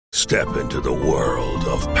Step into the world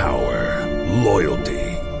of power, loyalty,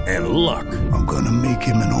 and luck. I'm gonna make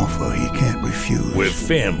him an offer he can't refuse. With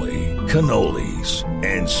family, cannolis,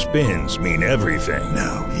 and spins mean everything.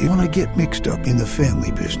 Now, you wanna get mixed up in the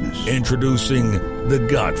family business. Introducing The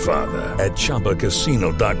Godfather at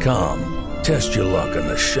ChumbaCasino.com. Test your luck in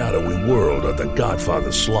the shadowy world of The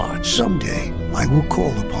Godfather slot. Someday, I will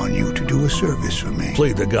call upon you to do a service for me.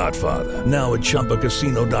 Play The Godfather, now at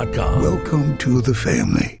ChumbaCasino.com. Welcome to the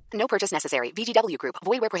family. No purchase necessary. VGW Group.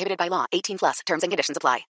 Void where prohibited by law. 18 plus. Terms and conditions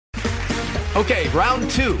apply. Okay, round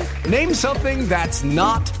two. Name something that's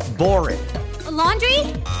not boring. A laundry?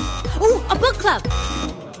 Ooh, a book club.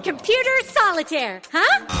 Computer solitaire,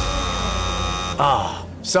 huh? Ah,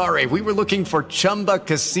 sorry. We were looking for Chumba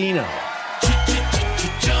Casino.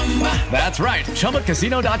 That's right.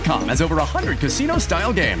 ChumbaCasino.com has over 100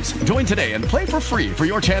 casino-style games. Join today and play for free for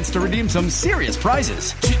your chance to redeem some serious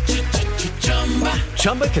prizes.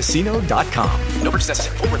 ChumbaCasino.com. No purchase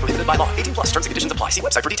necessary. Void where prohibited by law. 18 plus. Terms and conditions apply. See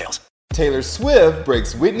website for details. Taylor Swift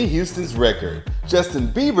breaks Whitney Houston's record. Justin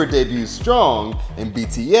Bieber debuts strong, and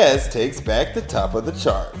BTS takes back the top of the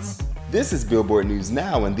charts. This is Billboard News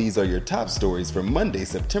Now, and these are your top stories for Monday,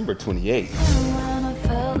 September 28th. I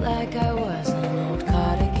felt like I was an old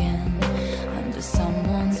cardigan under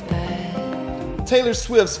someone's bed. Taylor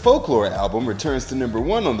Swift's Folklore album returns to number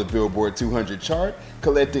 1 on the Billboard 200 chart,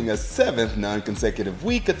 collecting a 7th non-consecutive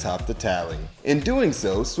week atop the tally. In doing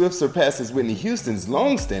so, Swift surpasses Whitney Houston's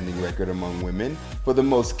long-standing record among women for the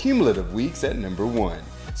most cumulative weeks at number 1.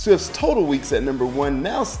 Swift's total weeks at number 1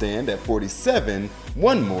 now stand at 47,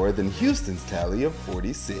 one more than Houston's tally of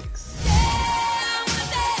 46.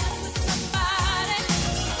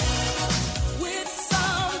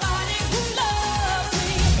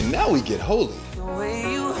 And now we get holy. The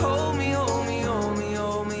way you hold me, hold me, hold me,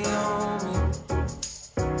 hold me, hold me.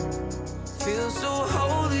 Feel so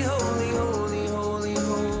holy, holy, holy, holy,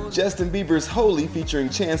 holy. Justin Bieber's Holy featuring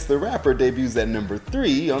Chance the Rapper debuts at number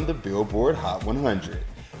 3 on the Billboard Hot 100.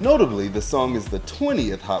 Notably, the song is the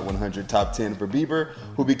 20th Hot 100 Top 10 for Bieber,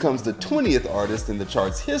 who becomes the 20th artist in the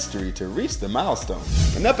chart's history to reach the milestone.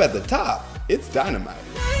 And up at the top, it's Dynamite.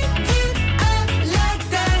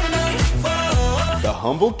 The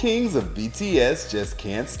humble kings of BTS just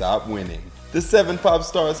can't stop winning. The 7 pop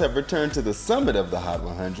stars have returned to the summit of the Hot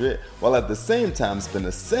 100, while at the same time spent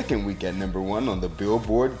a second week at number 1 on the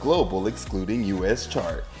Billboard Global excluding US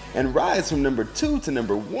chart, and rise from number 2 to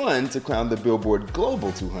number 1 to crown the Billboard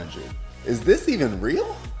Global 200. Is this even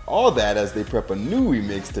real? All that as they prep a new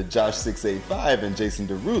remix to Josh 685 and Jason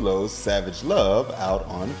Derulo's Savage Love out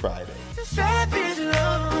on Friday. Savage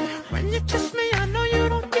love. When you kiss me, I know you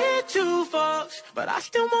don't get 2 fucks, but I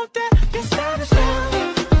still want that. Your savage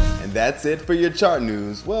love. And that's it for your chart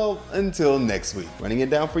news. Well, until next week. Running it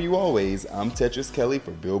down for you always, I'm Tetris Kelly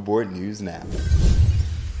for Billboard News Now.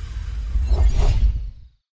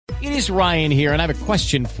 It is Ryan here, and I have a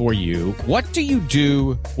question for you. What do you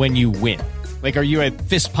do when you win? Like, are you a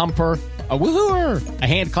fist pumper, a woo-hooer, a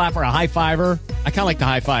hand clapper, a high-fiver? I kind of like the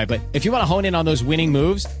high-five, but if you want to hone in on those winning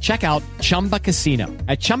moves, check out Chumba Casino.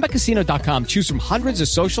 At ChumbaCasino.com, choose from hundreds of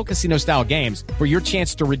social casino-style games for your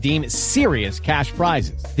chance to redeem serious cash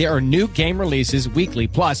prizes. There are new game releases weekly,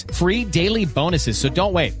 plus free daily bonuses, so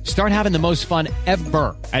don't wait. Start having the most fun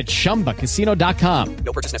ever at ChumbaCasino.com.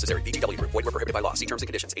 No purchase necessary. VGW Group. Void where prohibited by law. See terms and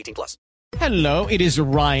conditions. 18 plus. Hello, it is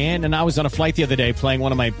Ryan, and I was on a flight the other day playing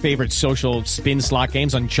one of my favorite social spin slot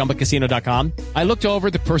games on ChumbaCasino.com. I looked over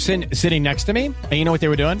at the person sitting next to me, and you know what they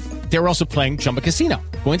were doing? They were also playing Chumba Casino.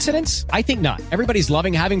 Coincidence? I think not. Everybody's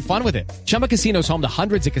loving having fun with it. Chumba Casino is home to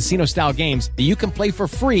hundreds of casino-style games that you can play for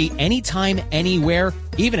free anytime, anywhere,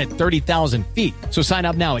 even at 30,000 feet. So sign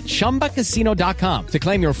up now at ChumbaCasino.com to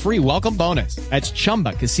claim your free welcome bonus. That's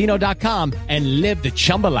ChumbaCasino.com and live the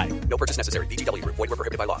Chumba life. No purchase necessary. VGW Group. Void where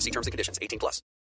prohibited by law. See terms and conditions. 18 plus.